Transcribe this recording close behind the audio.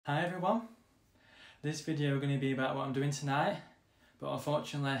Hi everyone, this video is going to be about what I'm doing tonight, but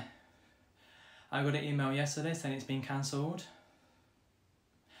unfortunately I got an email yesterday saying it's been cancelled.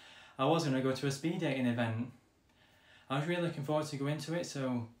 I was going to go to a speed dating event. I was really looking forward to going to it,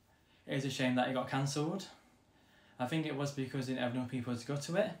 so it is a shame that it got cancelled. I think it was because they didn't have enough people to go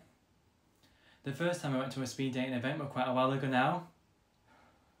to it. The first time I went to a speed dating event was quite a while ago now,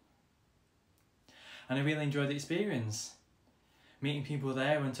 and I really enjoyed the experience. Meeting people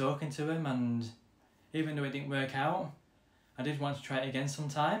there and talking to them, and even though it didn't work out, I did want to try it again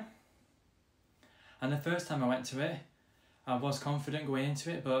sometime. And the first time I went to it, I was confident going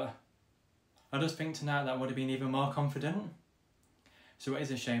into it, but I just think tonight that would have been even more confident. So it is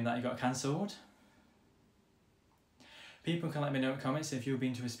a shame that it got cancelled. People can let me know in comments if you've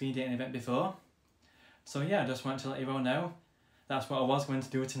been to a speed dating event before. So yeah, I just want to let you all know that's what I was going to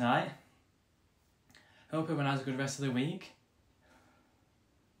do tonight. Hope everyone has a good rest of the week.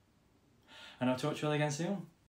 And I'll talk to you all again soon.